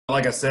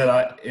like I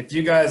said, if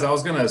you guys, I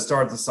was going to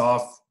start this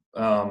off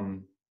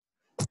and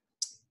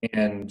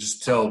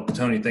just tell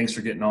Tony thanks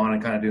for getting on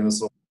and kind of doing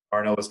this little.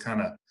 I know it's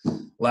kind of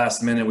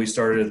last minute. We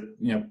started,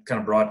 kind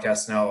of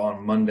broadcasting out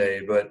on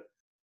Monday, but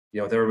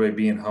with everybody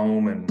being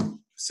home and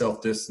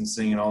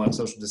self-distancing and all that,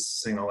 social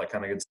distancing, all that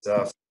kind of good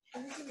stuff,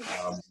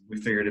 we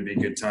figured it'd be a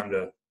good time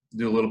to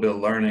do a little bit of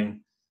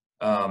learning.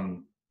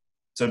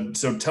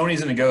 So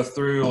Tony's going to go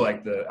through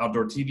like the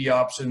outdoor TV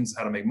options,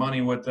 how to make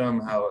money with them,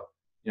 how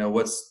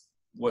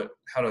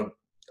how to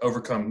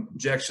overcome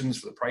objections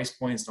for the price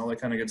points and all that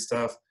kind of good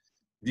stuff.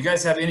 If you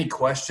guys have any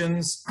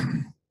questions,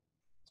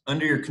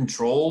 under your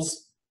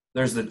controls,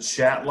 there's the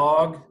chat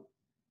log,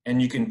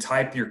 and you can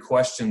type your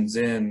questions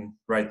in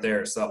right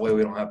there. So that way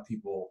we don't have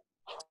people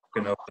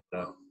talking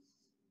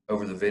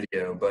over the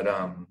video.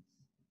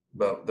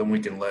 But then we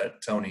can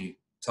let Tony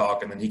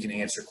talk, and then he can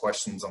answer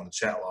questions on the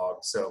chat log.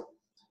 So,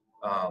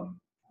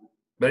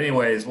 but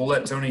anyways, we'll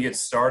let Tony get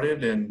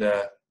started, and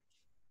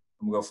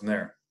we'll go from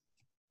there.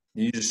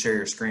 You just share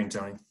your screen,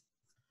 Tony.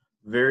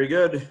 Very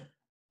good.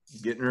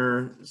 Getting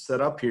her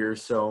set up here.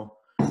 So,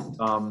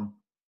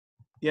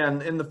 yeah,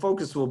 and the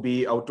focus will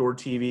be outdoor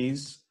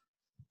TVs,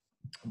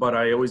 but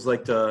I always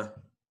like to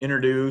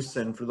introduce,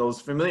 and for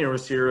those familiar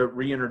with Seura,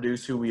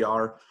 reintroduce who we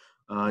are,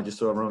 just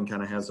so everyone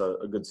kind of has a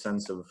good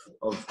sense of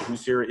who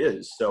Seura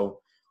is. So,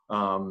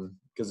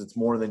 because it's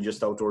more than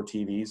just outdoor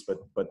TVs,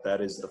 but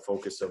that is the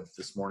focus of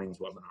this morning's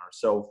webinar.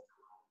 So,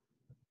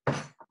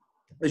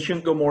 it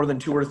shouldn't go more than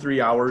 2 or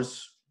 3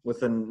 hours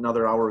with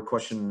another hour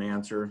question and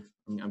answer.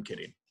 I'm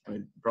kidding.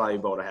 Probably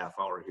about a half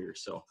hour here.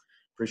 So,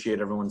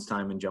 appreciate everyone's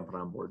time and jumping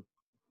on board.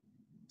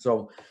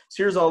 So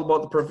Seura's all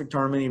about the perfect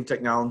harmony of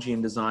technology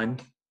and design.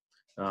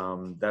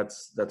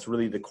 That's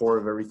really the core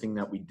of everything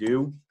that we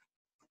do.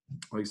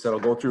 Like I said, I'll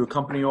go through a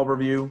company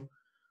overview,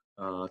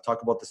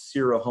 talk about the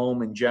Seura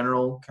home in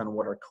general, kind of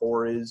what our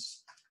core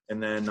is,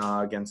 and then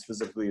again,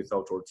 specifically with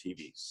outdoor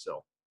TVs.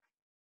 So,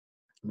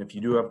 and if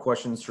you do have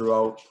questions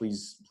throughout,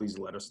 please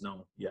let us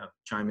know. Yeah,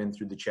 chime in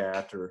through the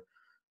chat, or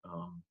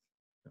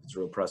if it's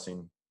real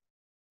pressing,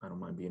 I don't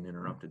mind being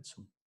interrupted,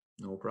 so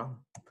no problem.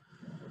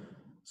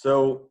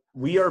 So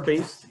we are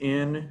based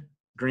in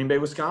Green Bay,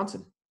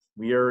 Wisconsin.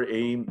 We are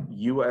a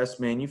U.S.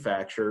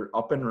 manufacturer,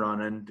 up and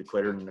running,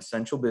 declared an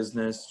essential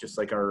business, just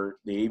like the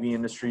AV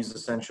industry is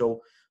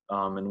essential,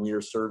 and we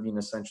are serving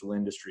essential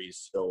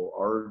industries. So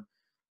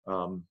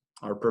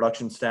our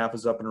production staff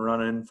is up and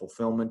running,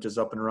 fulfillment is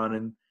up and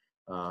running,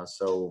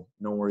 so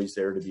no worries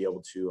there to be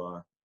able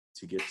to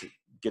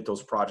get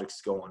those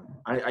projects going.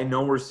 I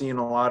know we're seeing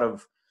a lot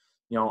of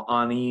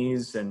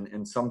unease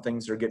and some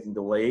things are getting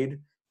delayed.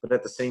 But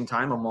at the same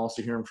time, I'm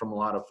also hearing from a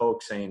lot of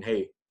folks saying,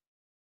 hey,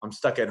 I'm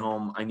stuck at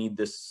home. I need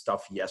this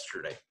stuff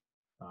yesterday.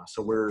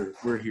 So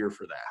we're here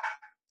for that.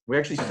 We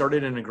actually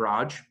started in a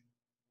garage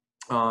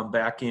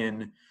back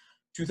in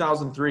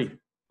 2003. Tim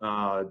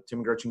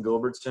and Gretchen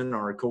Gilbertson,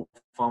 our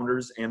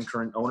co-founders and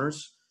current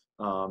owners,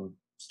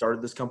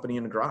 started this company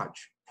in a garage.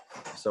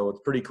 So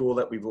it's pretty cool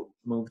that we've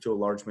moved to a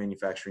large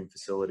manufacturing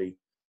facility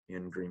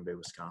in Green Bay,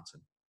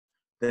 Wisconsin.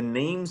 The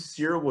name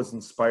Seura was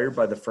inspired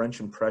by the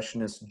French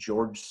impressionist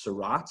Georges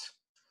Seurat.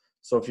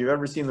 So if you've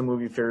ever seen the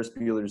movie Ferris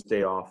Bueller's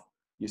Day Off,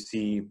 you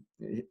see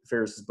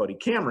Ferris's buddy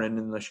Cameron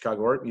in the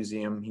Chicago Art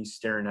Museum. He's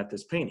staring at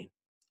this painting.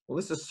 Well,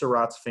 this is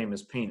Seurat's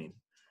famous painting.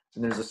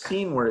 And there's a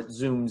scene where it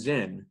zooms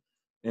in,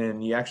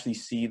 and you actually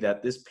see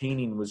that this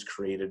painting was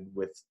created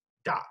with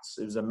dots.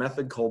 It was a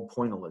method called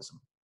pointillism.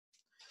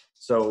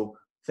 So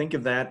think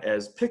of that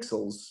as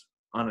pixels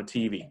on a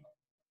TV.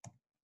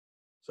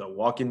 So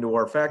walk into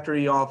our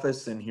factory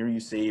office, and here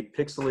you see a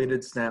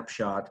pixelated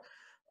snapshot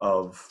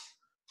of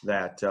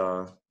that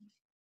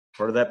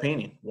part of that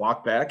painting.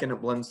 Walk back, and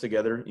it blends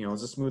together,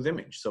 as a smooth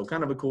image. So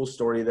kind of a cool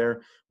story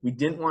there. We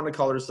didn't want to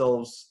call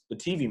ourselves the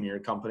TV mirror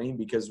company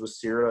because with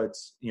Seura,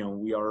 it's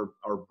we are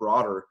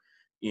broader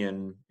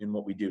in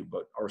what we do.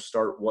 But our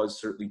start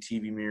was certainly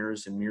TV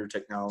mirrors and mirror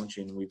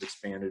technology, and we've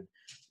expanded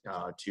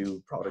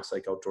to products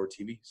like outdoor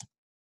TVs.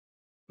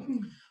 I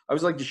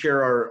always like to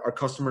share our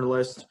customer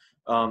list.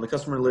 The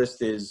customer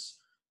list is,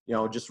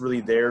 just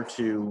really there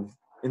to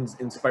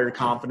inspire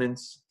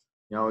confidence.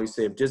 You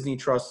say if Disney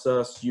trusts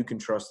us, you can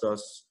trust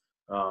us.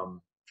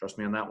 Trust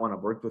me on that one.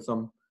 I've worked with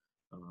them.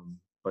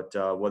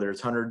 But whether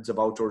it's hundreds of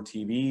outdoor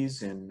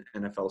TVs in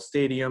NFL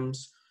stadiums,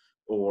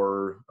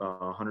 or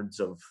hundreds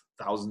of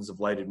thousands of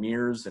lighted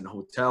mirrors in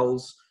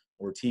hotels,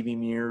 or TV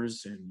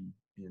mirrors in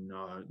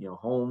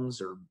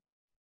homes or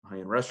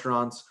high-end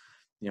restaurants,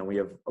 we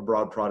have a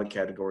broad product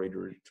category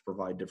to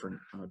provide different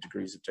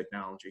degrees of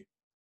technology.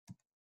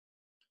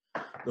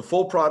 The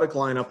full product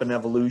lineup and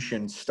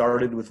evolution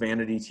started with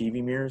vanity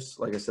TV mirrors.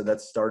 Like I said,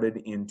 that started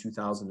in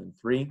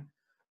 2003.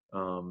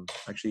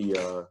 Actually, it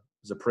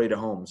was a parade of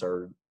homes.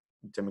 Tim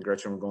and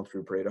Gretchen were going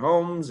through a parade of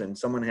homes, and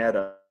someone had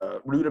a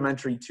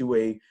rudimentary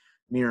two-way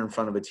mirror in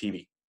front of a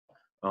TV.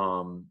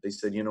 They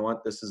said, you know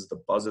what, this is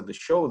the buzz of the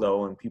show,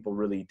 though, and people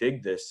really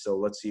dig this, so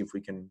let's see if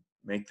we can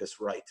make this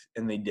right.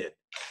 And they did.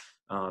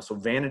 So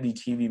vanity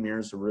TV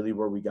mirrors are really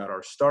where we got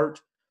our start.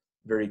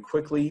 very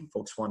quickly.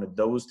 Folks wanted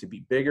those to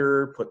be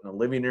bigger, put in a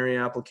living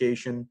area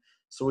application.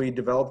 So we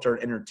developed our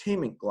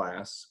entertainment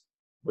glass,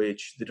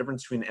 which the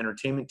difference between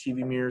entertainment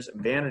TV mirrors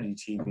and vanity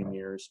TV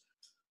mirrors,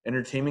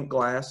 entertainment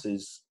glass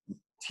is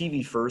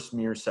TV first,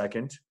 mirror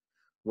second,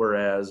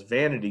 whereas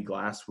vanity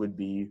glass would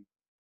be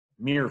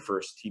mirror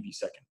first, TV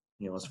second,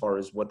 as far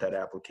as what that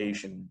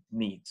application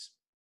needs.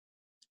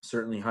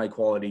 Certainly high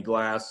quality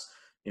glass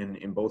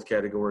in both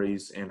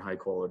categories and high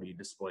quality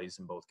displays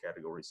in both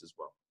categories as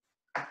well.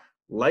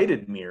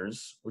 Lighted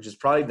mirrors, which is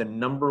probably the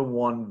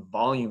 #1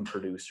 volume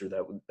producer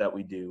that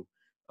we do,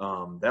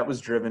 that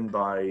was driven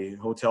by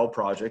hotel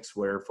projects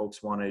where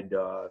folks wanted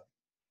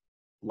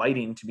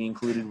lighting to be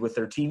included with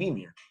their TV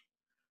mirror.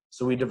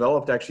 So we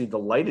developed actually the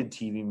lighted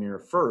TV mirror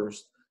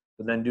first,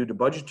 but then due to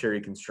budgetary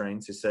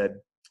constraints, they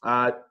said,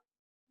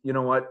 you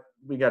know what,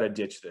 we got to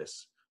ditch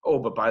this. Oh,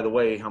 but by the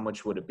way, how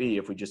much would it be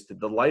if we just did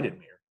the lighted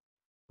mirror?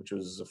 Which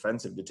was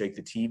offensive to take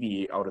the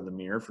TV out of the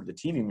mirror for the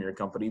TV mirror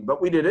company,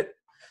 but we did it,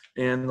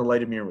 and the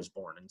lighted mirror was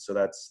born. And so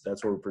that's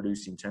where we're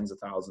producing tens of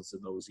thousands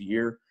of those a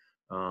year.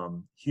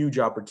 Huge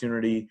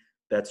opportunity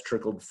that's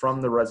trickled from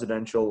the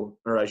residential,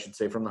 or I should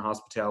say from the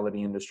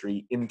hospitality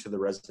industry into the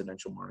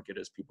residential market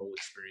as people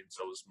experience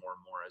those more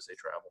and more as they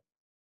travel.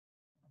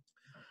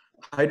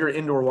 Hydra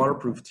indoor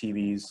waterproof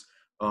TVs,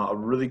 a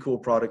really cool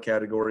product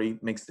category,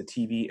 makes the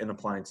TV an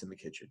appliance in the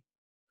kitchen.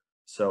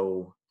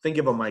 So think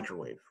of a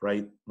microwave,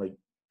 right? Like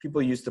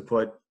people used to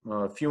put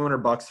a few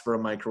 $100 for a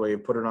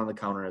microwave, put it on the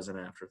counter as an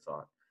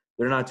afterthought.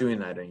 They're not doing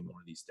that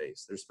anymore these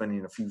days. They're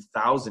spending a few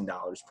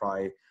 $1,000s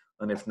probably,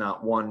 and if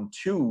not 1,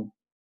 2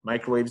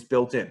 microwaves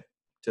built in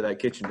to that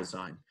kitchen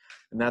design.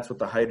 And that's what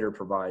the Hydra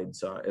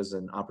provides as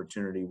an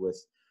opportunity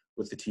with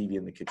the TV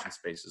in the kitchen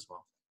space as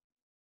well.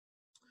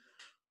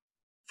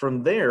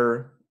 From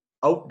there,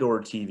 outdoor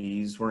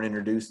TVs were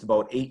introduced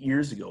about 8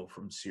 years ago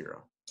from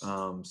Seura.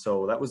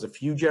 So that was a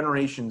few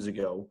generations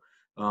ago.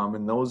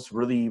 And those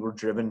really were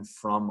driven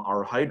from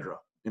our Hydra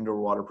indoor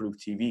waterproof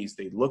TVs.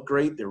 They look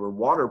great. They were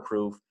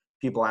waterproof.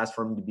 People asked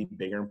for them to be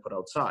bigger and put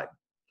outside.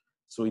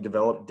 So we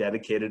developed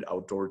dedicated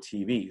outdoor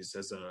TVs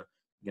as a,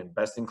 again,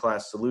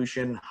 best-in-class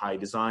solution, high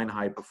design,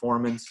 high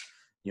performance.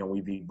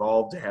 We've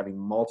evolved to having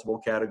multiple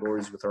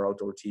categories with our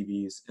outdoor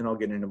TVs, and I'll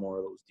get into more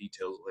of those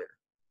details later.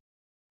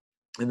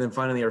 And then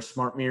finally, our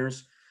smart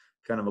mirrors,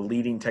 kind of a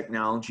leading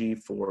technology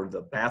for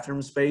the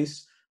bathroom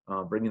space,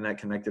 bringing that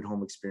connected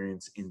home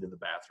experience into the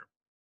bathroom.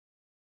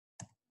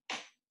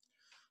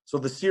 So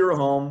the Seura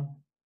home,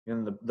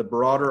 and the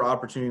broader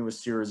opportunity with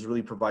Seura is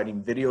really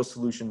providing video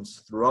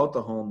solutions throughout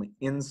the home,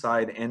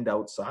 inside and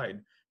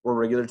outside, where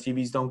regular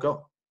TVs don't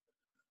go.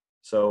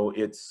 So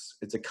it's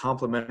a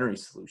complementary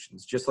solution.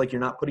 It's just like you're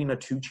not putting a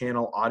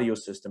 2-channel audio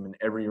system in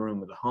every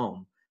room of the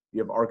home.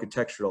 You have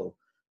architectural,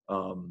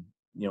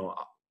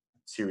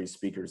 series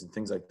speakers and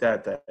things like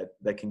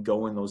that can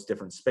go in those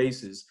different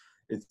spaces.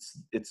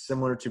 It's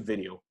similar to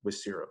video with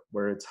Seura,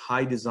 where it's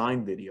high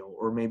design video,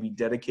 or maybe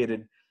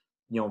dedicated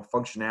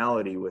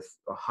functionality with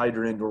a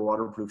Hydra indoor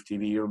waterproof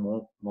TV, or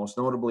most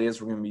notably,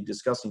 as we're going to be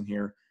discussing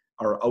here,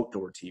 our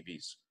outdoor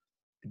TVs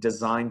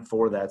designed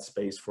for that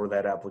space, for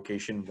that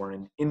application where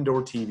an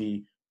indoor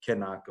TV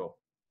cannot go.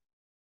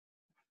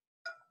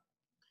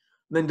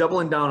 And then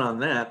doubling down on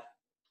that,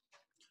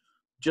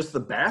 just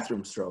the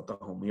bathrooms throughout the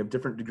home. We have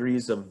different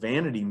degrees of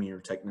vanity mirror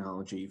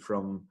technology,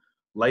 from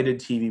lighted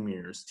TV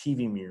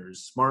mirrors,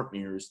 smart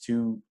mirrors,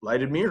 to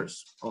lighted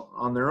mirrors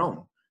on their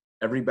own.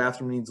 Every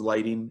bathroom needs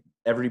lighting.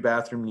 Every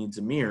bathroom needs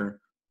a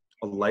mirror.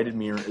 A lighted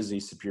mirror is a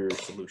superior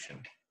solution.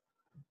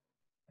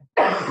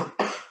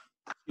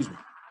 Excuse me.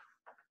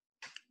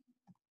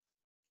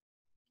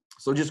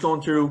 So just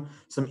going through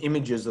some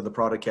images of the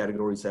product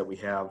categories that we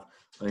have.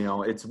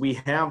 We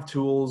have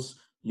tools.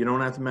 You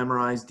don't have to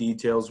memorize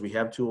details. We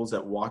have tools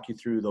that walk you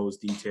through those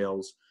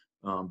details,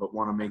 but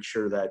want to make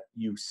sure that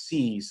you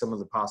see some of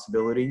the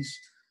possibilities.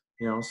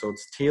 So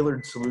it's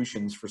tailored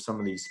solutions for some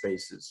of these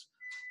spaces.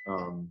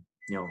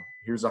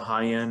 Here's a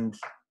high-end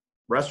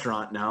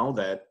restaurant now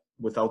that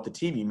without the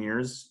TV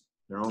mirrors,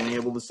 they're only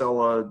able to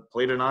sell a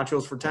plate of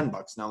nachos for $10.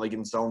 Now they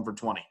can sell them for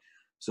 20.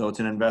 So it's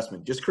an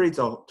investment. Just creates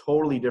a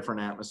totally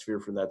different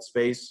atmosphere for that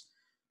space.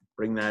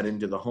 Bring that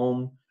into the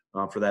home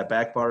for that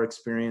back bar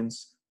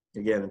experience.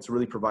 Again, it's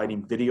really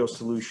providing video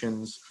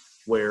solutions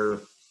where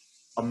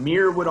a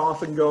mirror would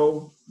often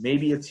go,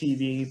 maybe a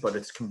TV, but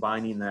it's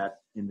combining that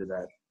into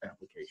that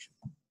application.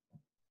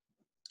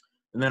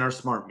 And then our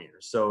smart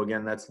mirrors. So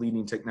again, that's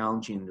leading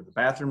technology into the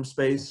bathroom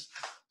space,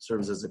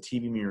 serves as a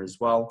TV mirror as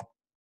well.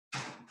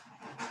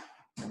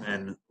 And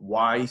then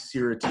why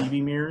Seura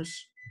TV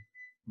mirrors?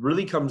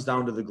 Really comes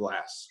down to the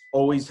glass.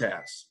 Always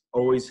has,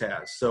 always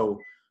has. So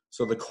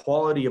the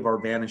quality of our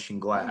vanishing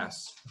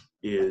glass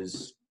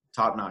is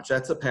top notch.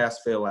 That's a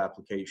pass-fail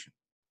application.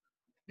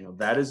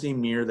 That is a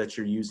mirror that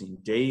you're using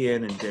day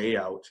in and day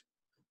out,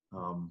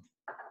 from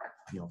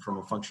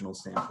a functional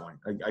standpoint.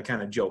 I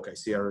kind of joke. I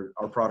see our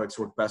products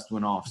work best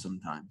when off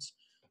sometimes,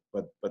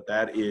 but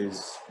that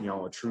is,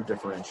 a true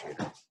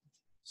differentiator.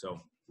 So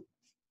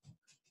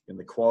in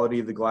the quality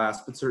of the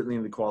glass, but certainly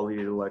in the quality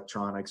of the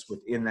electronics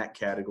within that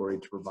category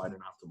to provide an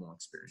optimal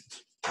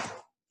experience.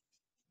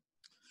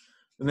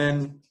 And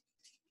then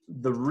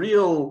the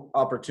real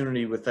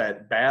opportunity with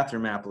that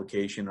bathroom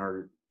application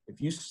are,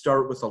 if you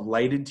start with a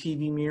lighted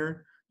TV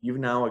mirror, you've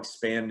now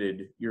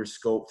expanded your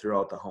scope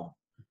throughout the home.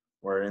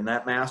 Where in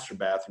that master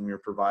bathroom, you're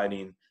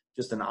providing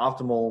just an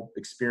optimal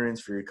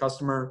experience for your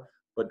customer,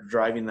 but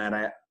driving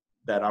that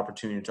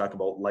opportunity to talk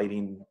about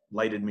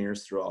lighted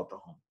mirrors throughout the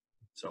home.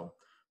 So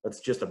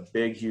that's just a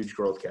big, huge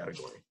growth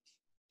category.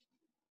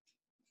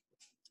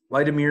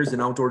 Lighted mirrors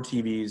and outdoor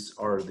TVs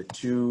are the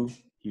two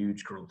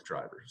huge growth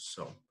drivers.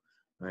 So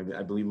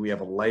I believe we have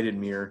a lighted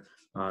mirror,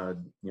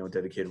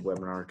 dedicated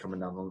webinar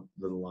coming down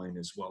the line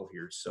as well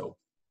here. So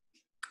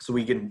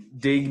we can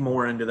dig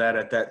more into that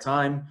at that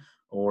time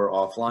or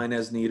offline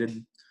as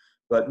needed.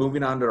 But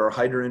moving on to our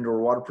Hydra indoor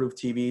waterproof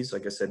TVs,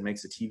 like I said,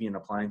 makes a TV and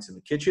appliance in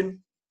the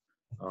kitchen.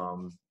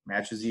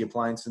 Matches the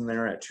appliance in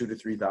there at $2,000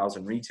 to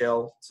 $3,000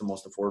 retail. It's the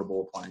most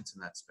affordable appliance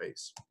in that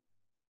space.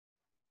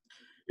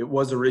 It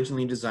was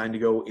originally designed to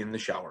go in the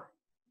shower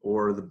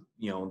or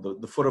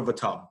the foot of a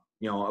tub.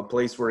 A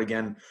place where,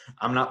 again,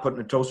 I'm not putting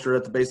a toaster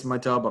at the base of my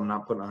tub. I'm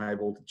not putting a high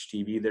voltage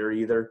TV there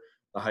either.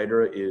 The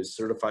Hydra is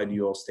certified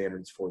UL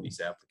standards for these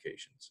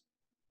applications.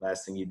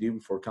 Last thing you do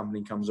before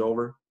company comes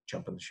over,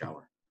 jump in the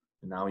shower.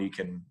 And now you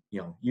can,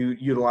 you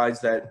utilize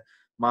that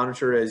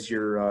monitor as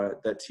your,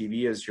 that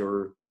TV as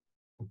your,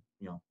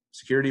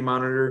 security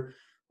monitor,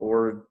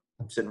 or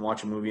sit and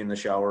watch a movie in the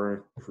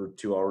shower for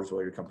 2 hours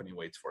while your company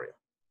waits for you.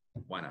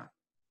 Why not?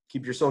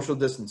 Keep your social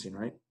distancing,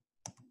 right?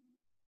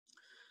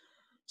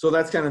 So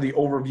that's kind of the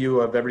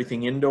overview of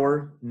everything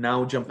indoor.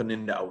 Now jumping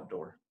into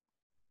outdoor.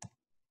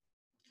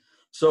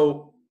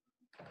 So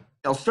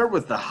I'll start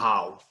with the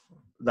how.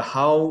 The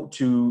how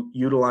to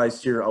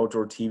utilize your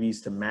outdoor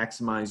TVs to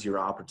maximize your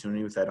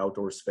opportunity with that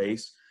outdoor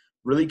space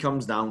really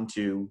comes down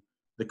to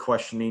the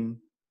questioning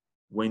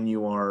when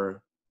you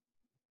are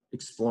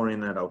exploring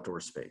that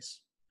outdoor space.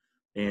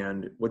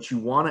 And what you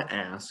want to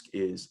ask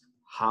is,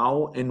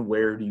 how and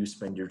where do you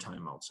spend your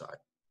time outside?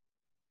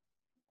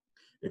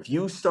 If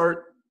you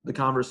start the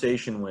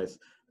conversation with,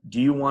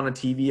 do you want a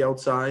TV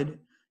outside?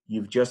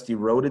 You've just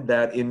eroded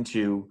that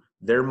into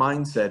their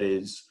mindset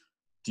is,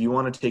 do you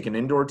want to take an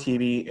indoor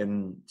TV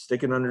and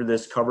stick it under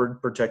this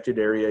covered, protected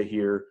area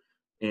here,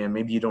 and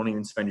maybe you don't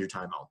even spend your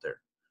time out there?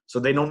 So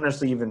they don't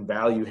necessarily even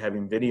value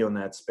having video in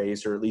that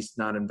space, or at least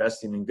not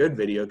investing in good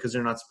video because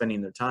they're not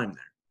spending their time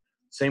there.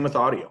 Same with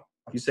audio.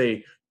 If you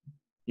say,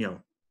 do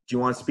you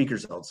want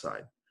speakers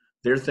outside?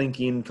 They're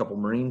thinking a couple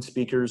marine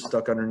speakers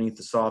stuck underneath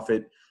the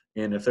soffit,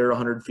 and if they're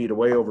 100 feet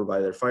away over by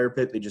their fire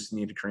pit, they just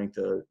need to crank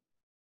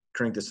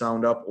the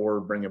sound up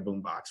or bring a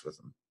boom box with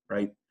them,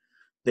 right?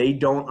 They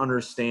don't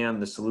understand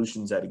the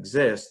solutions that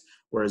exist.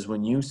 Whereas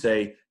when you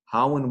say,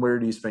 how and where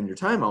do you spend your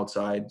time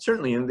outside?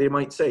 Certainly, and they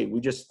might say,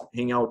 we just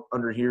hang out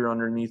under here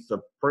underneath the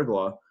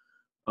pergola.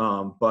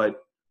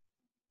 But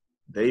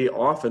they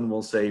often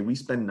will say, we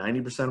spend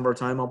 90% of our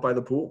time out by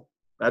the pool.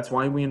 That's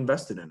why we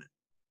invested in it.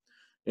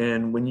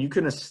 And when you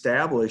can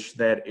establish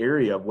that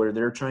area where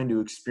they're trying to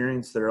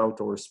experience their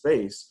outdoor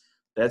space,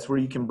 that's where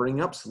you can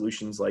bring up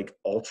solutions like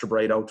ultra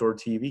bright outdoor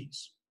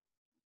TVs.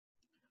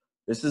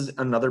 This is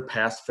another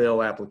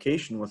pass-fail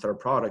application with our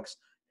products.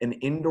 An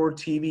indoor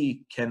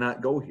TV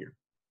cannot go here.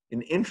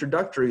 An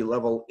introductory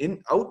level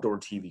outdoor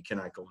TV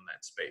cannot go in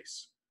that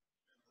space.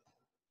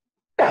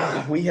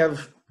 We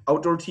have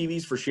outdoor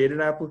TVs for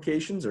shaded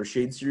applications or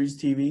shade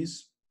series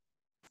TVs.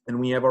 And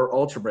we have our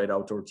ultra bright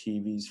outdoor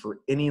TVs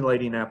for any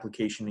lighting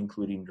application,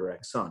 including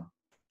direct sun.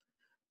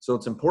 So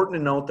it's important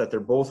to note that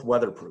they're both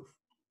weatherproof.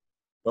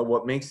 But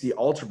what makes the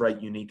ultra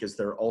bright unique is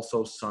they're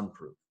also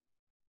sunproof.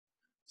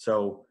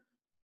 So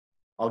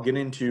I'll get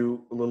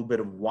into a little bit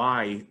of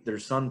why they're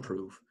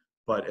sunproof.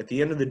 But at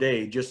the end of the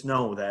day, just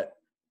know that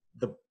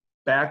the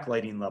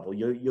backlighting level,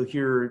 you'll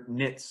hear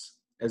nits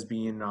as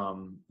being,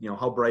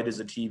 how bright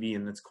is a TV,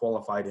 and it's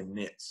qualified in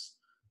nits.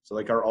 So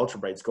like our ultra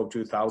brights go up to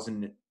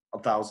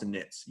 1,000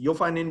 nits. You'll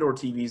find indoor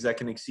TVs that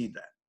can exceed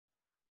that.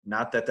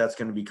 Not that that's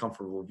going to be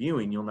comfortable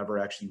viewing. You'll never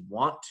actually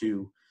want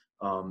to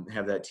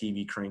have that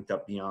TV cranked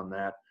up beyond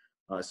that,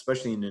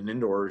 especially in an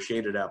indoor or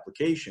shaded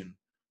application.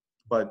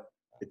 But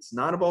it's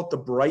not about the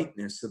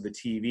brightness of the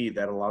TV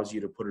that allows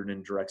you to put it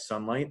in direct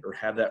sunlight or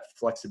have that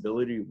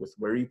flexibility with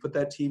where you put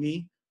that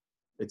TV.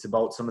 It's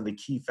about some of the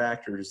key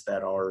factors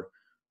that are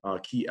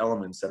key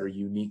elements that are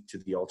unique to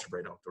the ultra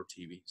bright outdoor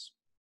TVs.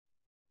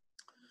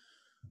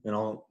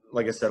 And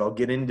like I said, I'll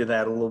get into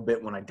that a little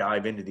bit when I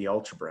dive into the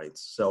ultra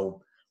brights.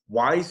 So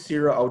why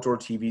Seura Outdoor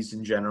TVs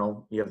in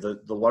general? We have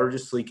the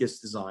largest,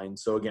 sleekest design.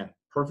 So again,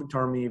 perfect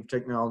harmony of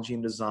technology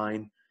and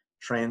design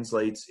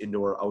translates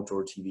into our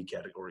outdoor TV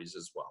categories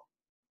as well.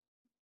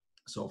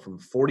 So from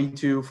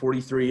 42,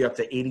 43 up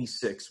to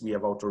 86, we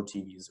have outdoor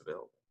TVs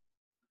available.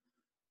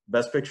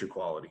 Best picture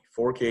quality,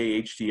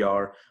 4K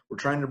HDR. We're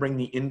trying to bring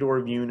the indoor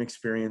viewing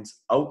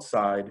experience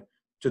outside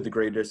to the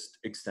greatest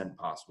extent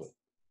possible.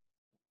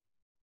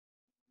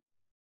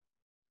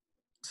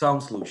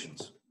 Sound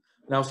solutions.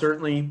 Now,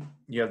 certainly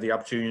you have the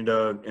opportunity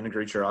to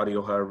integrate your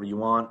audio however you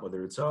want,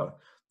 whether it's a,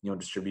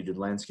 distributed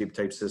landscape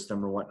type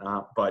system or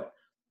whatnot. But,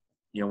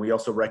 we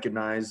also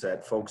recognize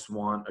that folks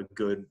want a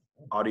good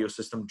audio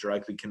system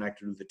directly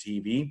connected to the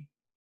TV.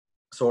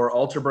 So our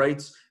Ultra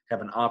Brights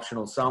have an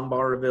optional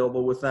soundbar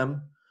available with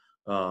them.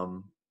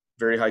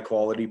 Very high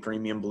quality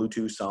premium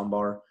Bluetooth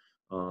soundbar.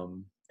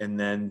 And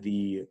then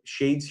the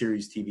Shade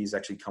Series TVs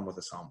actually come with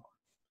a soundbar.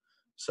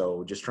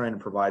 So just trying to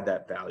provide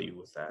that value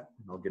with that.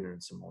 And I'll get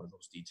into some more of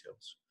those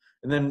details.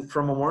 And then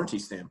from a warranty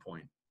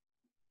standpoint,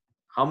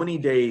 how many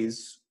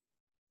days,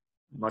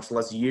 much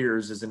less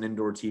years, is an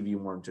indoor TV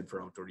warranted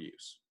for outdoor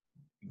use?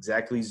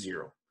 Exactly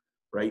 0,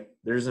 right?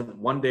 There isn't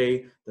one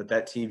day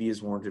that TV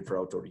is warranted for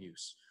outdoor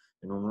use.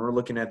 And when we're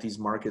looking at these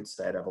markets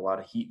that have a lot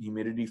of heat and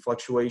humidity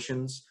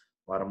fluctuations,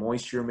 a lot of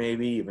moisture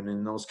maybe, even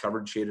in those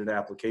covered shaded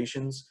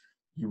applications,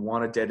 you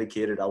want a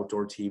dedicated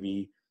outdoor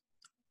TV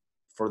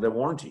for the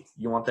warranty.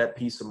 You want that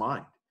peace of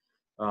mind.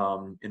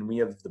 And we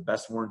have the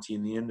best warranty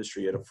in the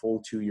industry at a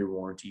full 2-year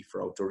warranty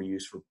for outdoor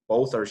use for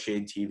both our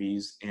Shade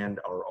TVs and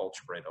our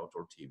Ultra Bright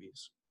outdoor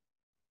TVs.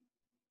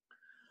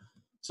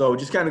 So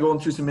just kind of going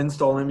through some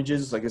install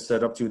images, like I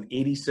said, up to an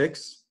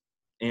 86.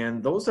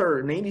 And those are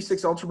an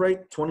 86 Ultra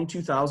Bright,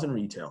 $22,000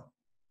 retail.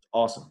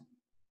 Awesome,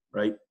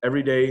 right?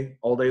 Every day,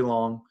 all day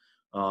long.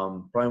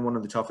 Probably one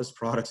of the toughest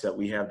products that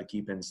we have to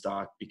keep in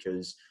stock,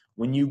 because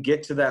when you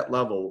get to that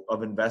level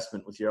of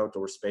investment with your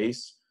outdoor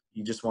space,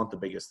 you just want the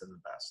biggest and the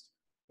best.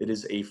 It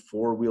is a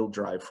 4-wheel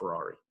drive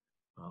Ferrari,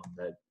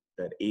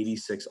 that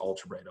 86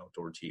 Ultra Bright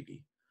outdoor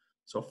TV.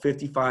 So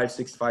 55,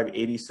 65,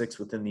 86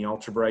 within the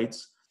Ultra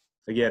Brights.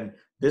 Again,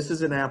 this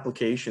is an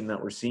application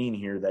that we're seeing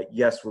here that,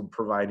 yes, we're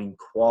providing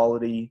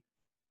quality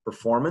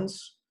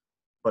performance,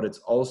 but it's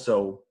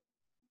also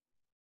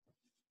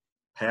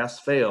pass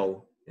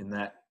fail in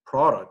that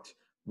product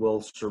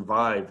will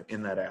survive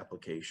in that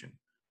application.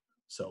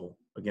 So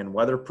again,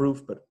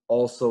 weatherproof, but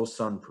also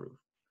sunproof.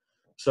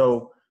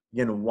 So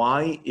again,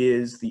 why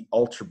is the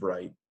Ultra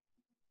Bright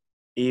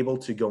able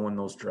to go in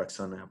those direct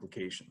sun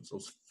applications,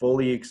 those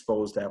fully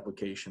exposed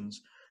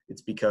applications?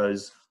 It's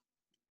because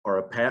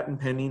our patent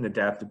pending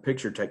adaptive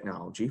picture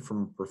technology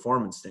from a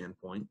performance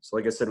standpoint. So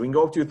like I said, we can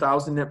go up to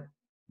 1,000 nit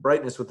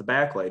brightness with the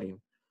backlighting,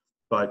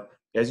 but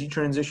as you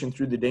transition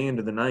through the day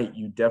into the night,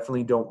 you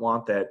definitely don't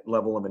want that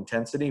level of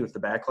intensity with the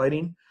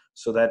backlighting.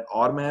 So that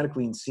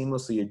automatically and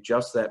seamlessly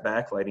adjusts that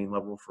backlighting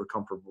level for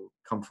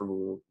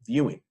comfortable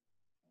viewing.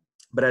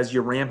 But as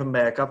you're ramping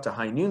back up to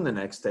high noon the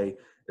next day,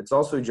 it's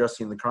also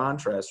adjusting the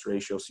contrast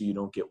ratio so you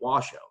don't get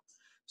washout.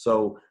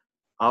 So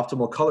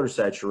optimal color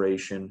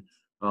saturation,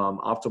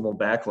 optimal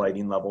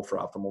backlighting level for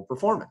optimal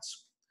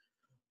performance.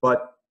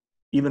 But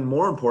even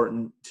more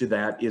important to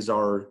that is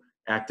our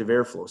active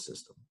airflow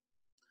system.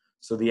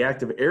 So the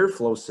active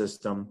airflow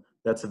system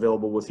that's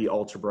available with the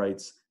Ultra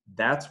Brights,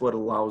 that's what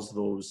allows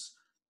those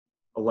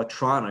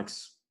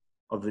electronics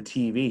of the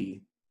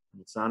TV.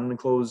 It's not an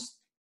enclosed,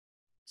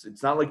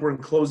 it's not like we're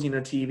enclosing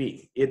a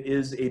TV. It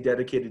is a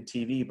dedicated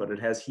TV, but it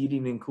has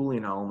heating and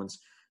cooling elements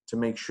to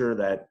make sure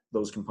that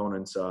those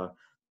components are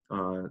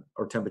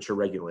temperature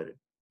regulated.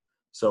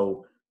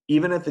 So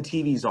even if the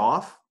TV's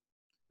off,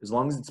 as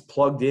long as it's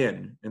plugged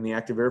in and the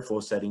active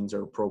airflow settings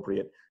are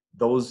appropriate,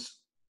 those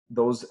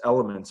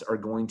elements are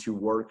going to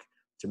work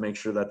to make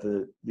sure that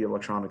the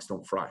electronics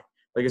don't fry.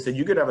 Like I said,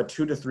 you could have a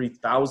 2,000 to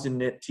 3,000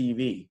 nit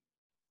TV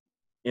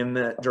in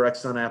the direct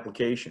sun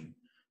application,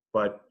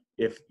 but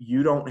if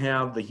you don't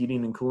have the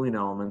heating and cooling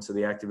elements of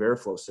the active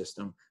airflow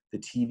system, the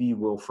TV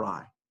will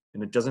fry.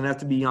 And it doesn't have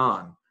to be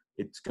on.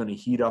 It's going to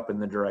heat up in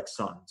the direct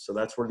sun. So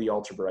that's where the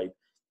Ultra Bright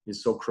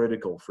is so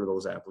critical for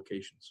those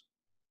applications.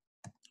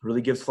 It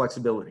really gives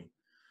flexibility.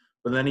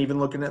 But then even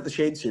looking at the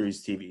Shade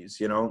Series TVs,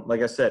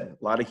 like I said,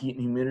 a lot of heat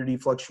and humidity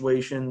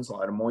fluctuations, a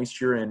lot of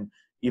moisture, and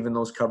even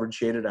those covered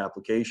shaded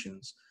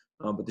applications.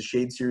 But the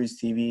Shade Series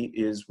TV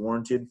is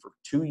warranted for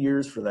 2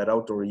 years for that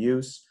outdoor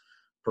use,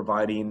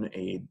 providing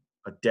a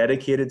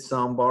dedicated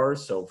soundbar.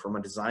 So from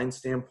a design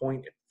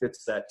standpoint, it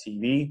fits that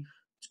TV.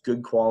 It's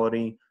good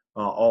quality,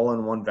 all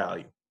in one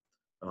value.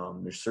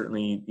 There's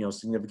certainly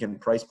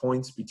significant price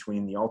points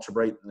between the Ultra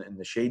Bright and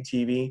the Shade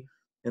TV,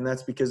 and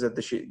that's because at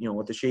the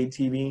with the Shade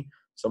TV,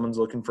 someone's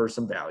looking for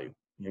some value.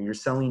 You're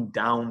selling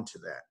down to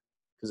that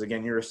because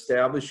again, you're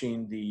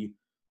establishing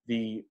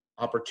the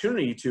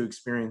opportunity to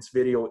experience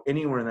video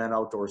anywhere in that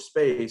outdoor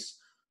space.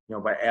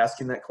 By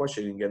asking that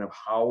question again of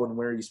how and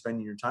where are you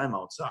spending your time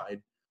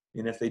outside.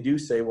 And if they do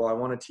say, well, I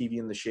want a TV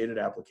in the shaded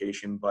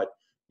application, but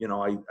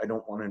I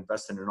don't want to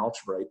invest in an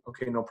Ultra Bright.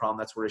 Okay, no problem.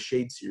 That's where a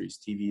Shade Series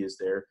TV is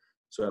there.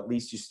 So at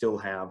least you still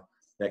have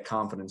that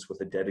confidence with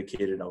a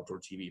dedicated outdoor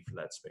TV for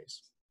that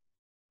space.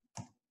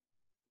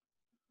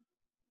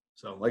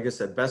 So like I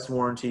said, best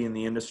warranty in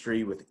the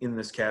industry within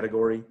this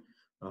category,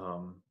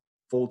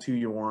 full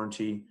 2-year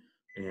warranty,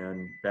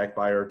 and backed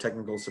by our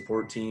technical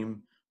support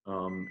team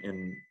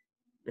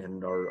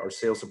and our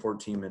sales support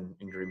team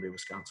in Green Bay,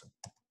 Wisconsin.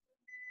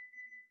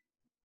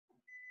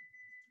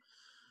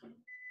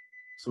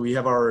 So we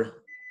have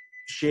our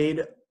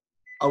Shade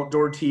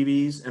outdoor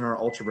TVs and our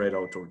Ultra Bright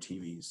outdoor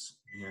TVs.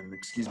 And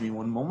excuse me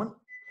one moment.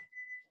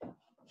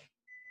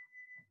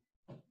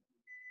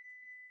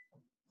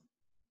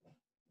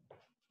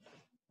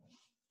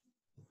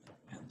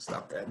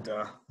 Stop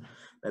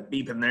that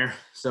beeping there.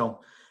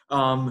 So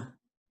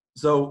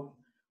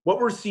what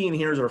we're seeing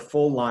here is our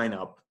full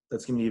lineup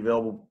that's going to be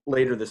available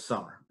later this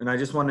summer. And I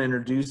just want to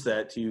introduce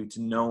that to you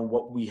to know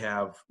what we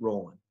have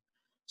rolling.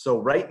 So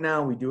right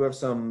now we do have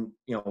some,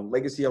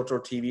 legacy outdoor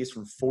TVs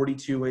from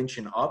 42-inch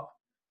and up.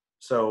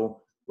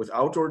 So with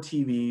outdoor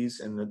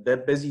TVs, and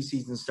that busy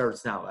season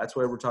starts now. That's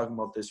why we're talking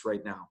about this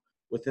right now.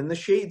 Within the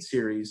Shade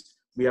series,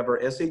 we have our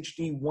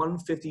SHD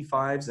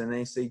 155s and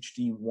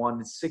SHD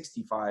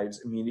 165s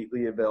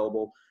immediately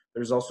available.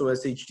 There's also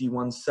SHD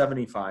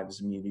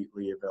 175s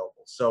immediately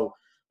available. So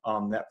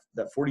that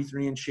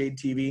 43-inch Shade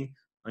TV,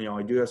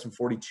 I do have some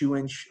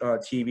 42-inch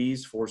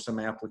TVs for some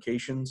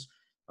applications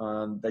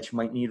that you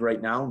might need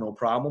right now, no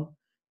problem.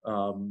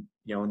 And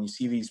you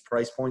see these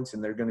price points,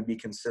 and they're going to be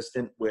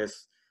consistent with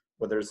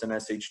whether it's an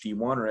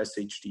SHD1 or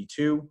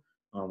SHD2,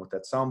 with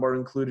that soundbar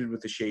included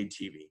with the Shade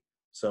TV.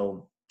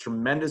 So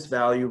tremendous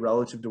value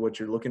relative to what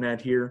you're looking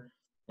at here.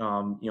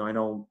 I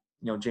know,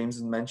 James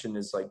has mentioned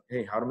is like,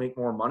 hey, how to make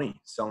more money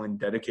selling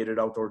dedicated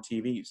outdoor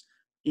TVs.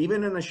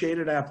 Even in a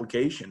shaded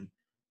application,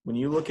 when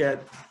you look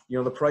at,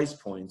 the price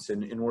points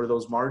and where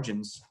those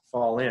margins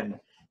fall in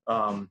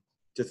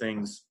to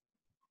things,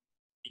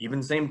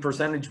 even same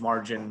percentage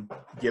margin,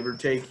 give or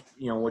take,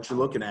 what you're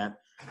looking at,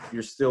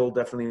 you're still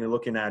definitely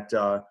looking at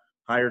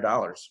higher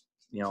dollars,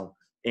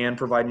 and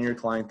providing your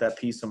client that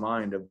peace of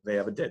mind of they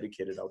have a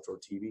dedicated outdoor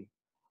TV.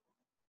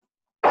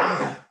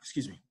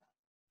 Excuse me.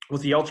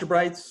 With the ultra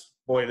brights,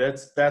 boy,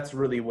 that's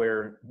really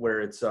where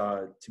it's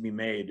to be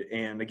made.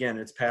 And again,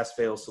 it's pass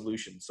fail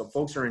solution. So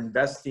folks are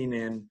investing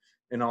in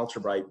an ultra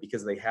bright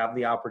because they have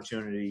the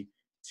opportunity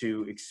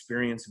to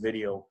experience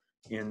video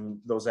in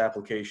those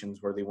applications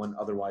where they wouldn't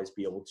otherwise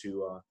be able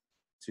to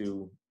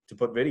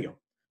put video.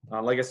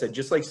 Like I said,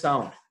 just like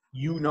sound,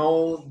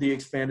 the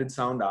expanded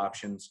sound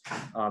options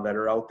that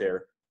are out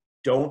there.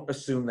 Don't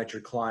assume that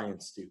your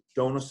clients do.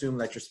 Don't assume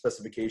that your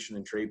specification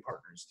and trade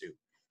partners do.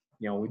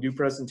 We do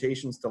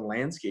presentations to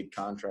landscape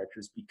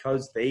contractors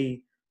because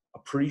they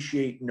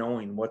appreciate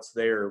knowing what's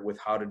there with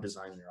how to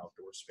design their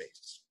outdoor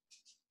space.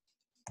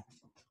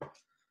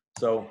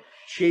 So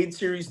Shade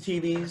Series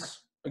TVs,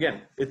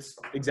 again, it's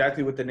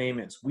exactly what the name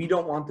is. We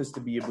don't want this to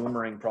be a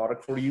boomerang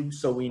product for you,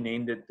 so we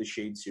named it the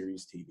Shade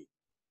Series TV.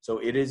 So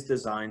it is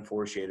designed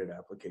for shaded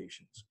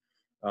applications.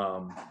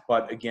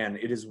 But again,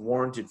 it is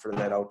warranted for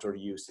that outdoor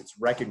use. It's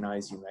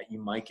recognizing that you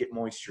might get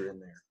moisture in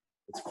there.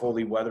 It's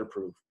fully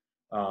weatherproof.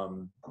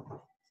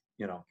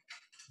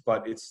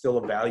 But it's still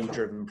a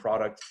value-driven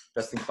product,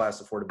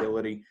 best-in-class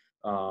affordability,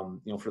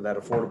 for that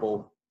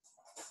affordable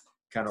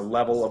kind of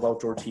level of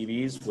outdoor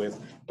TVs with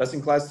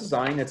best-in-class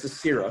design. It's a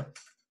Seura,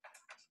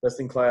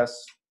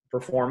 best-in-class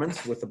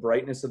performance with the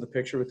brightness of the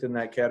picture within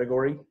that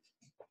category,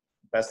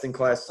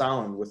 best-in-class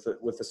sound with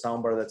the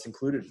soundbar that's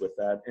included with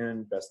that,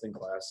 and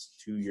best-in-class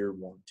 2-year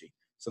warranty.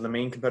 So the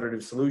main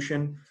competitive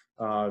solution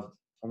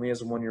only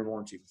has a 1-year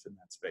warranty within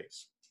that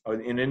space.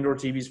 An indoor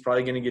TV is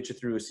probably going to get you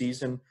through a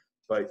season,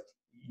 but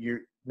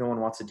no one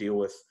wants to deal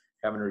with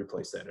having to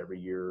replace that every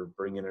year,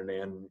 bringing it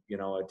in,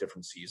 at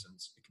different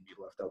seasons. It can be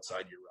left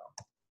outside year-round.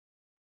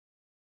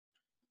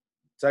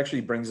 This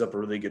actually brings up a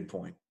really good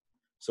point.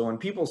 So when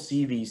people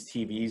see these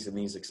TVs in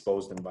these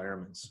exposed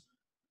environments,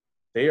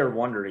 they are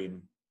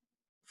wondering,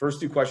 first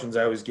 2 questions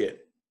I always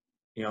get,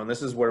 and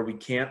this is where we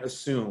can't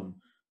assume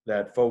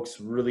that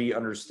folks really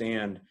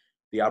understand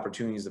the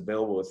opportunities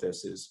available with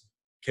this is,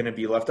 can it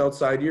be left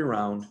outside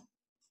year-round,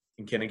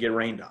 and can it get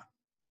rained on?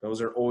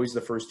 Those are always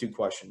the first 2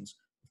 questions.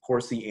 Of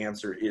course, the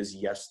answer is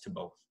yes to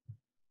both.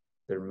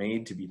 They're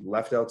made to be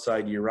left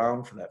outside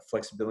year-round for that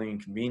flexibility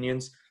and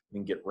convenience,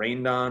 and get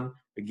rained on.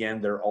 Again,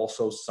 they're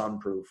also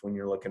sunproof when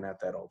you're looking at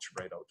that ultra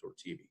bright outdoor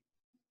TV.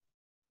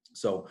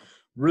 So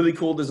really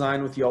cool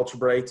design with the ultra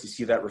brights. You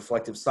see that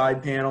reflective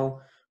side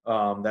panel.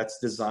 That's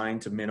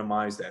designed to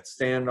minimize that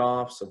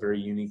standoff. So very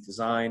unique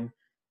design,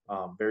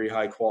 very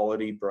high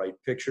quality, bright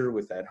picture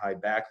with that high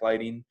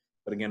backlighting.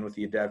 But again, with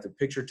the adaptive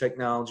picture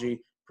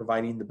technology,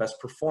 providing the best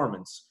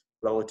performance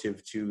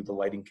relative to the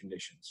lighting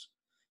conditions.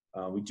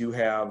 We do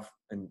have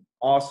an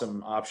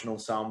awesome optional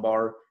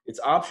soundbar. It's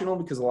optional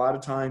because a lot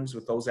of times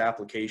with those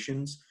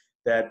applications,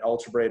 that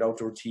ultra bright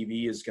outdoor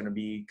TV is going to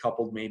be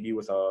coupled maybe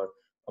with a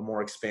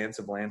more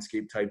expansive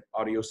landscape type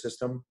audio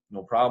system,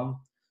 no problem.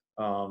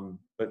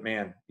 But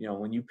man,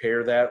 when you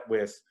pair that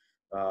with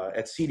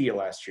at CEDIA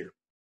last year,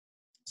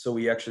 so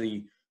we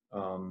actually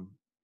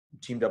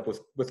teamed up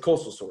with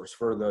Coastal Source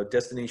for the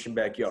Destination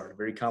Backyard, a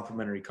very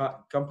complimentary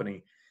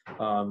company,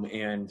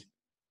 and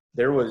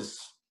there was,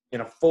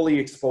 in a fully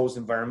exposed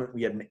environment,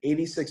 we had an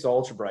 86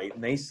 ultra bright,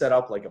 and they set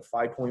up like a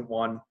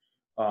 5.1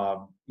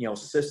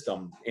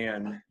 system,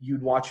 and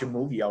you'd watch a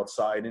movie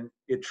outside, and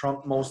it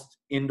trumped most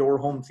indoor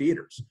home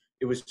theaters.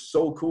 It was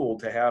so cool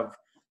to have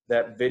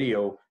that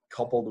video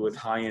coupled with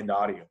high-end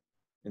audio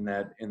in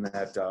that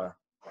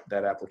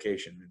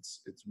application.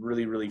 It's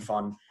really, really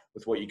fun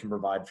with what you can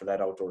provide for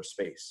that outdoor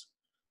space.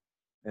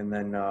 And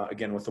then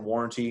again, with the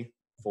warranty,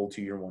 full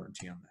 2-year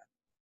warranty on that.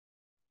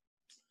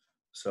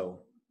 So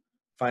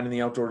finding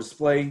the outdoor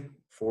display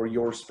for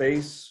your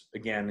space.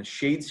 Again,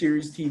 Shade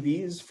Series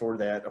TVs for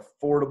that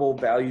affordable,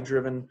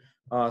 value-driven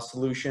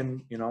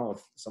solution. You know,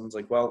 if someone's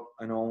like, well,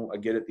 I know, I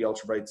get it, the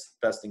Ultra Bright's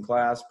best in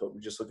class, but we're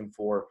just looking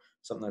for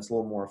something that's a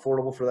little more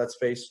affordable for that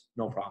space,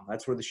 no problem.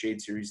 That's where the Shade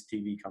Series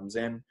TV comes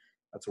in.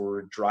 That's where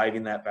we're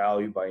driving that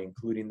value by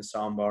including the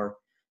soundbar.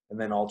 And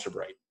then Ultra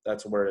Bright.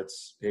 That's where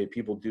it's, hey,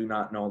 people do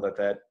not know that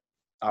that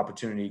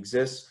opportunity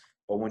exists,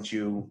 but once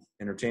you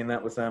entertain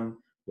that with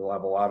them, you'll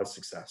have a lot of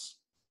success.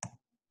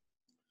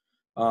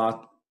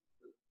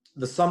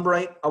 The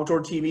SunBrite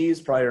outdoor TV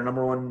is probably our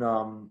number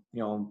one,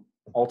 you know,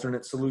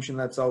 alternate solution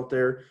that's out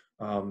there.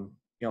 You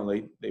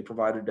know, they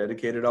provide a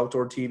dedicated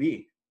outdoor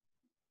TV.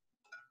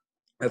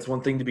 That's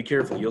one thing to be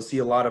careful. You'll see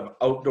a lot of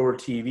outdoor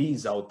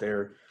TVs out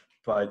there,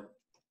 but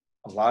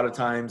a lot of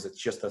times it's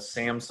just a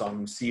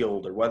Samsung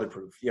sealed or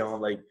weatherproof, you know,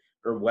 like,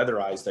 or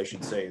weatherized, I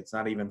should say. It's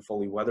not even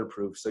fully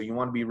weatherproof. So you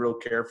want to be real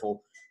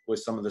careful with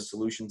some of the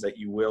solutions that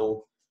you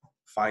will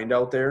find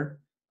out there.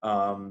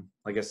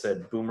 Like I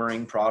said,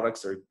 boomerang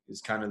products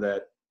is kind of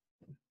that,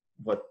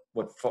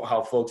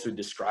 how folks would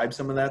describe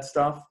some of that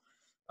stuff.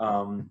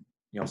 You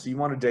know, so you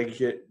want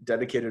a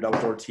dedicated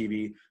outdoor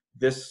TV.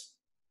 This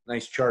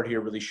nice chart here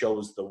really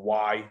shows the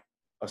why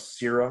a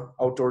Seura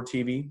outdoor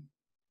TV.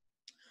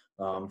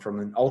 From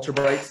an Ultra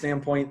Bright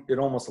standpoint, it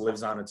almost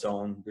lives on its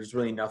own. There's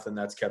really nothing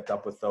that's kept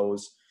up with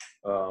those.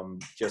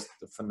 Just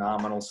a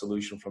phenomenal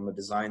solution from a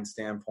design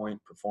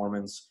standpoint,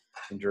 performance,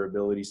 and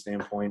durability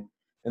standpoint.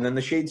 And then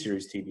the Shade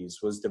Series TVs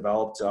was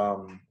developed.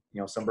 You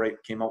know,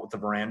 SunBrite came out with the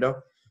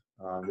Veranda.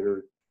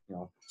 They're, you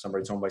know,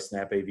 SunBrite's owned by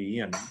Snap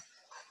AV, and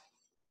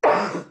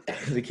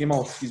they came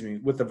out, excuse me,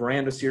 with the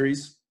Veranda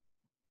series.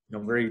 You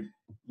know, very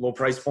low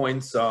price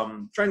points.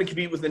 Trying to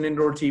compete with an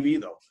indoor TV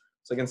though.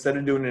 It's like, instead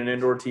of doing an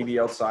indoor TV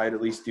outside,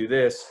 at least do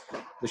this.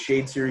 The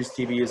Shade Series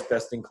TV is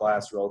best in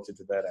class relative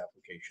to that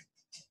application.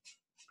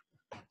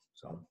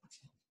 So,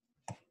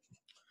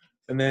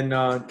 and then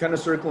kind of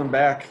circling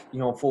back, you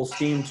know, full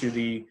steam to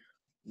the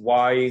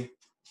why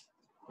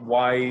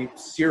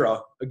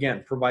Seura,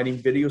 again, providing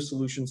video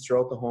solutions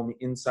throughout the home,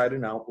 inside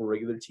and out, where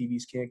regular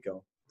TVs can't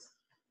go.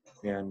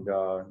 And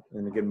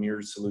again,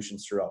 mirrored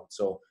solutions throughout.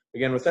 So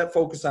again, with that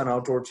focus on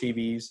outdoor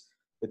TVs,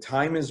 the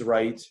time is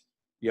right.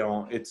 You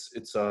know,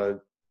 the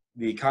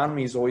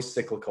economy is always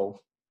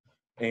cyclical.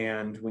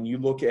 And when you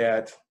look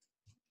at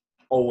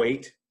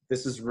 2008,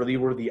 this is really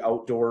where the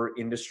outdoor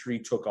industry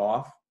took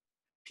off.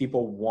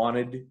 People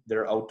wanted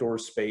their outdoor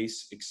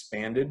space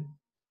expanded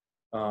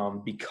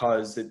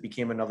because it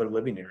became another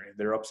living area.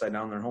 They're upside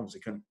down in their homes.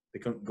 They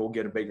couldn't go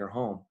get a bigger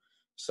home.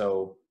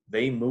 So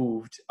they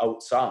moved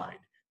outside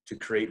to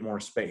create more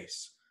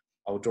space,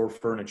 outdoor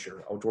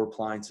furniture, outdoor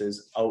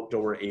appliances,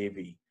 outdoor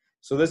AV.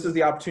 So this is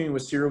the opportunity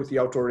with Seura with the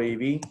outdoor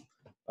AV. You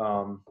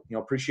know,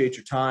 appreciate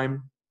your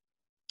time.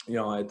 You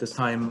know, at this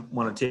time,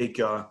 want to take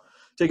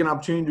an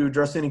opportunity to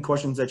address any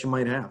questions that you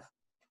might have.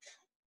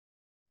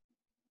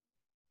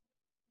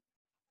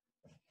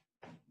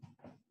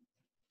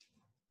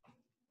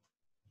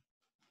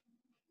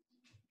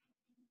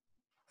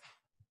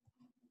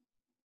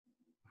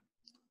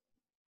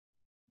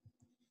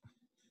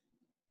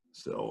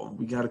 So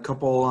we got a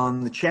couple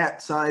on the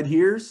chat side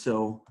here.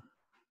 So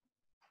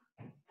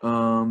for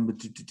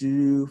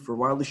a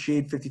while, the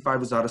Shade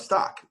 55 was out of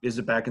stock. Is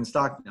it back in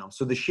stock now?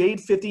 So the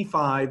Shade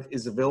 55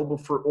 is available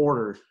for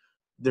order.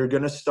 They're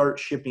going to start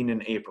shipping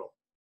in April,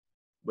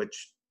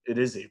 which it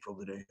is April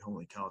today.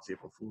 Holy cow, it's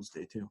April Fool's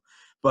Day too.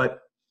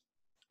 But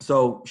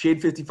so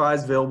Shade 55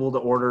 is available to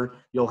order.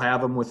 You'll have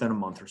them within a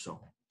month or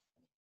so.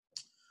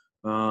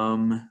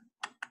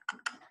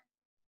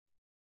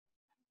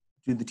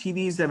 Do the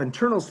TVs have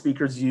internal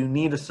speakers? Do you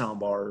need a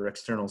soundbar or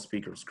external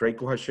speakers? Great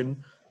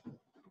question.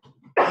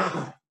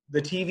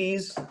 The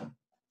TVs,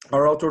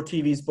 our outdoor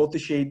TVs, both the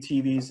Shade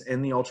TVs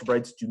and the Ultra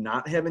Brights, do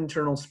not have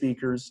internal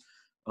speakers.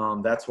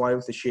 That's why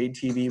with the Shade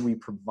TV, we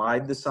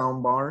provide the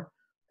soundbar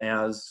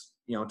as,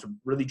 you know, to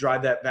really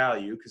drive that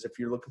value. Because if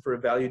you're looking for a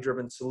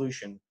value-driven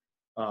solution,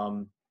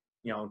 you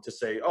know, to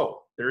say,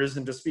 oh, there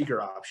isn't a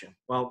speaker option.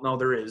 Well, no,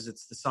 there is.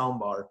 It's the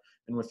soundbar.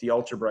 And with the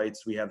Ultra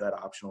Brights, we have that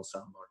optional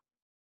soundbar.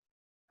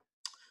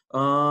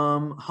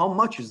 How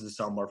much is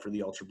the soundbar for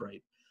the Ultra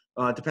Bright?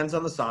 It depends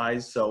on the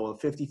size. So a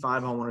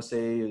 55, I want to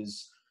say,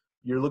 is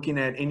you're looking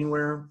at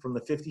anywhere from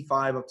the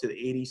 55 up to the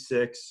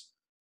 86,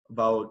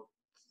 about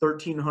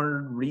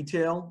 1,300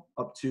 retail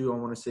up to, I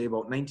want to say,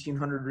 about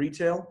 1,900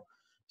 retail.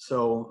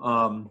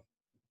 So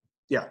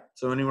yeah,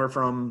 so anywhere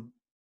from,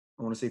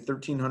 I want to say,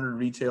 1,300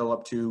 retail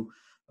up to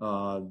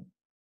about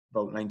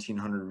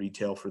 1,900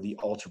 retail for the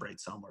Ultra Bright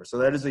soundbar. So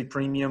that is a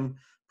premium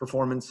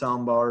performance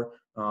soundbar,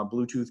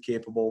 Bluetooth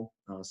capable,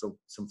 so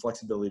some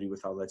flexibility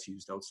with how that's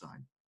used outside.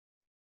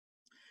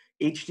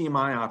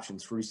 HDMI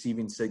options for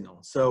receiving signal.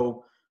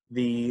 So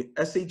the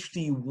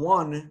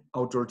SHD1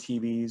 outdoor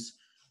TVs,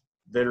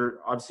 that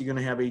are obviously going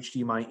to have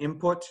HDMI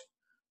input,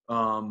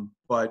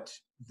 but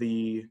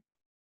the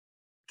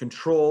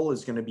control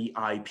is going to be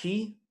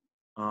IP.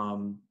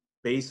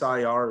 base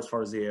IR as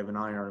far as they have an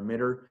IR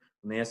emitter.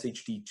 When the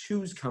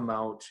SHD2s come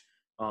out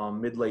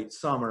mid-late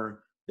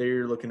summer,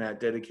 they're looking at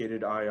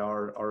dedicated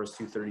IR,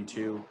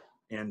 RS-232,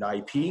 and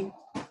IP.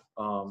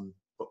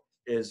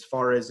 As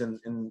far as, and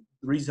the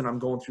reason I'm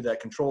going through that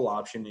control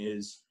option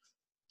is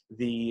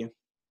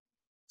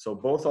so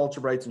both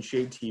Ultra Brights and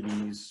Shade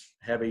TVs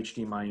have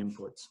HDMI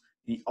inputs.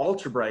 The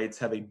Ultra Brights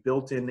have a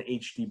built-in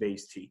HD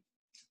base T.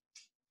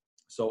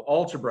 So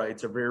Ultra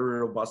Brights are very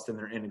robust in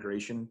their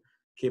integration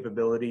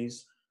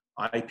capabilities,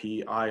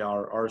 IP,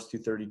 IR,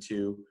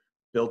 RS-232,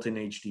 built-in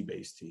HD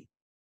base T.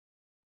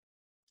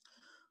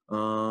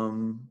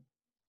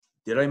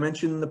 Did I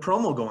mention the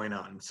promo going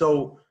on?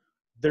 So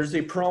there's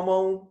a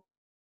promo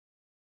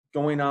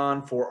going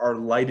on for our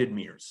lighted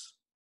mirrors.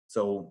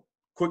 So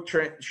quick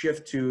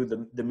shift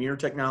to the mirror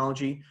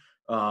technology.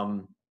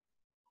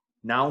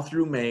 Now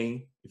through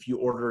May, if you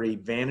order a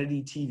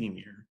vanity TV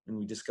mirror, and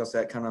we discussed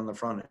that kind of on the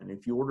front end,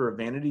 if you order a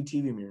vanity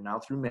TV mirror now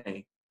through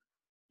May,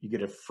 you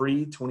get a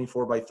free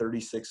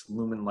 24x36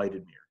 lumen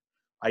lighted mirror.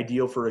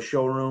 Ideal for a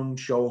showroom,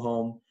 show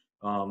home.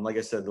 Like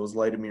I said, those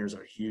lighted mirrors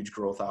are a huge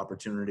growth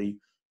opportunity.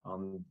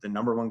 The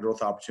 #1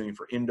 growth opportunity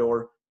for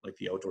indoor, like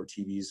the outdoor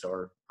TVs,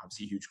 are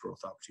obviously a huge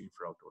growth opportunity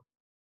for outdoor.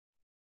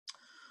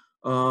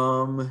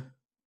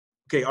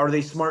 Okay, are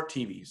they smart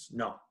TVs?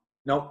 No.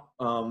 Nope.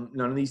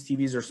 None of these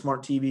TVs are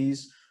smart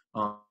TVs.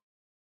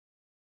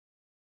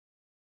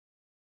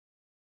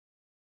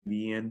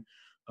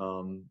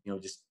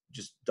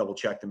 Just double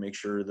check to make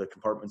sure the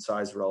compartment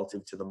size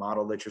relative to the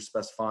model that you're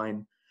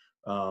specifying.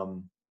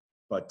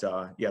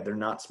 Yeah, they're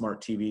not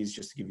smart TVs,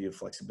 just to give you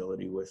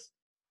flexibility with.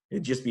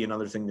 It'd just be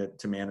another thing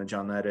to manage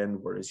on that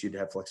end, whereas you'd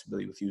have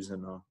flexibility with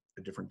using a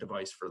different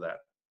device for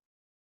that.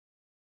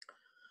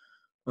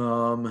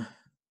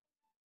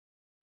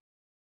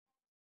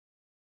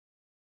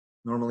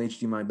 Normal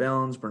HDMI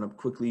balance, burn up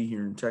quickly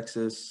here in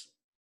Texas.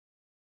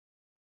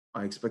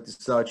 I expect as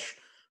such.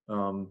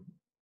 We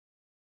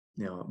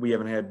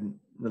haven't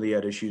really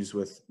had issues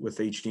with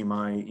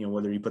HDMI,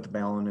 whether you put the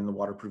balun in the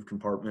waterproof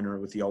compartment or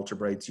with the Ultra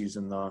Brights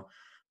using the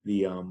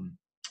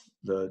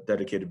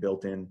dedicated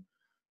built-in,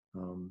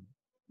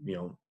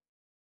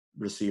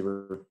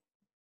 receiver.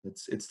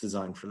 It's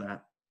designed for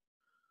that.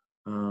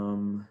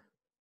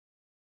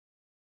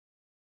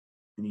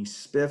 Any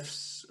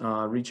spiffs,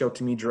 reach out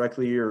to me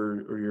directly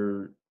or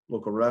your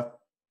local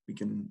rep. We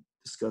can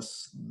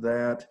discuss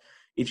that.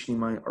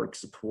 HDMI ARC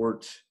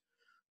support.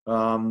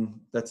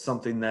 That's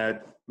something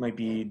that might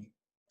be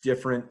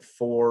different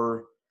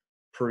per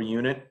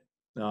unit.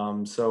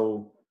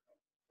 So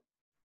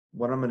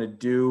what I'm going to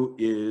do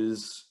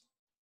is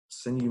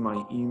send you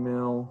my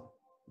email.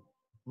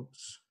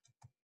 Oops.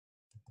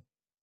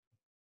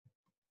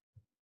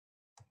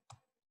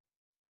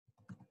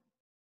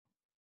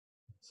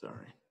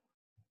 Sorry.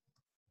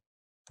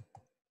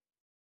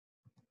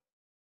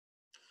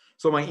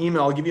 So my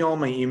email, I'll give you all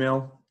my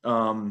email.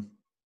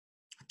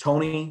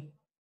 Tony,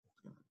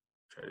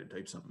 try to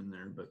type something in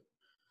there, but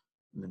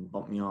then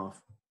bump me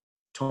off.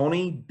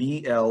 Tony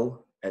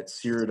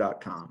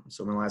BL@Seura.com.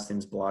 So my last name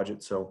is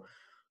Blodgett. So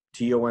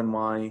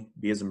TONY,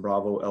 B as in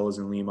Bravo, L as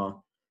in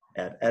Lima,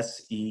 @SEURA.com.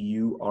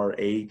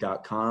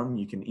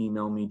 You can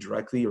email me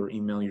directly or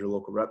email your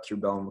local rep through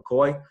Bell and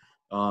McCoy.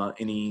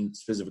 Any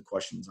specific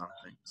questions on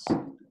things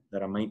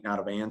that I might not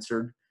have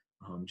answered.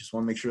 Just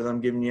want to make sure that I'm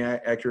giving you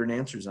accurate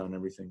answers on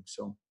everything.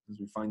 So as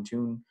we fine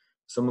tune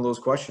some of those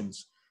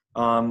questions.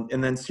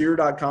 And then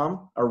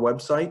Seura.com, our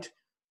website,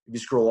 if you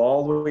scroll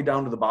all the way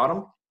down to the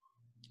bottom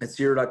at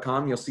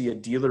Seura.com, you'll see a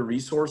dealer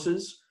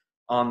resources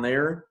on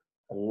there.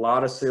 A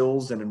lot of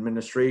sales and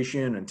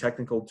administration and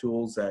technical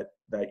tools that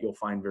you'll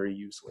find very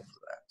useful for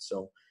that.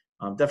 So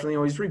definitely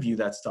always review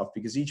that stuff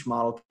because each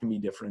model can be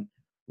different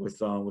with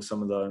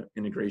some of the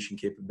integration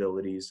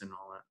capabilities and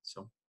all that.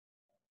 So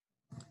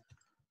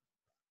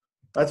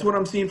that's what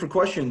I'm seeing for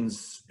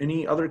questions.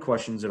 Any other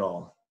questions at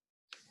all?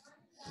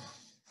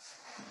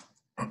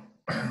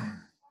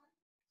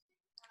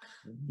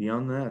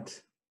 Beyond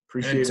that,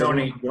 appreciate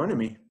Tony joining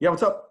me. Yeah,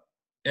 what's up?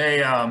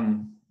 Hey,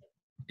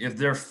 if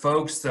there are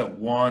folks that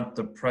want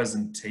the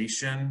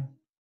presentation,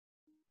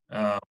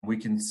 we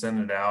can send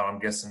it out. I'm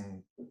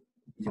guessing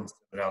we can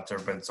send it out to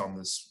everybody that's on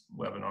this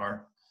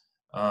webinar.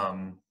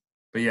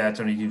 But yeah,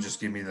 Tony, you can just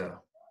give me the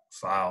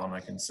file and I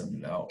can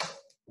send it out.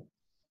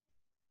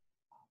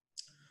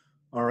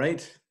 All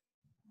right.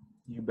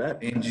 You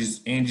bet.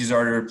 Angie's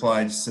already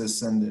replied, just says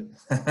send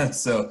it.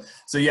 so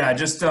yeah,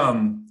 just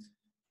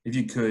if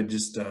you could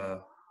just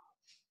you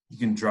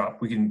can I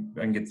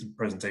can get the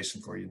presentation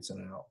for you and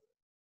send it out.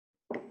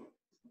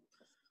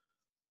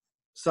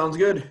 Sounds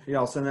good. Yeah,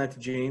 I'll send that to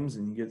James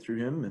and get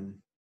through him,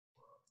 and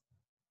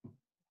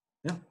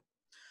yeah.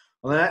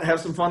 Well, that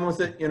have some fun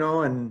with it,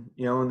 and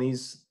in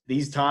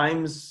these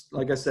times,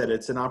 like I said,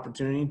 it's an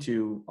opportunity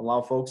to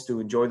allow folks to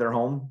enjoy their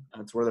home.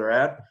 That's where they're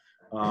at,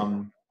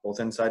 both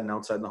inside and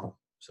outside the home.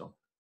 So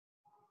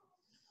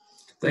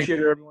appreciate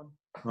it, everyone.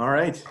 All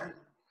right.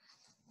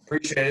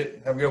 Appreciate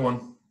it. Have a good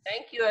one.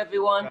 Thank you,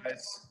 everyone.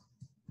 Guys.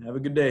 Have a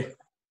good day.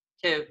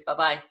 Too.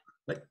 Bye-bye.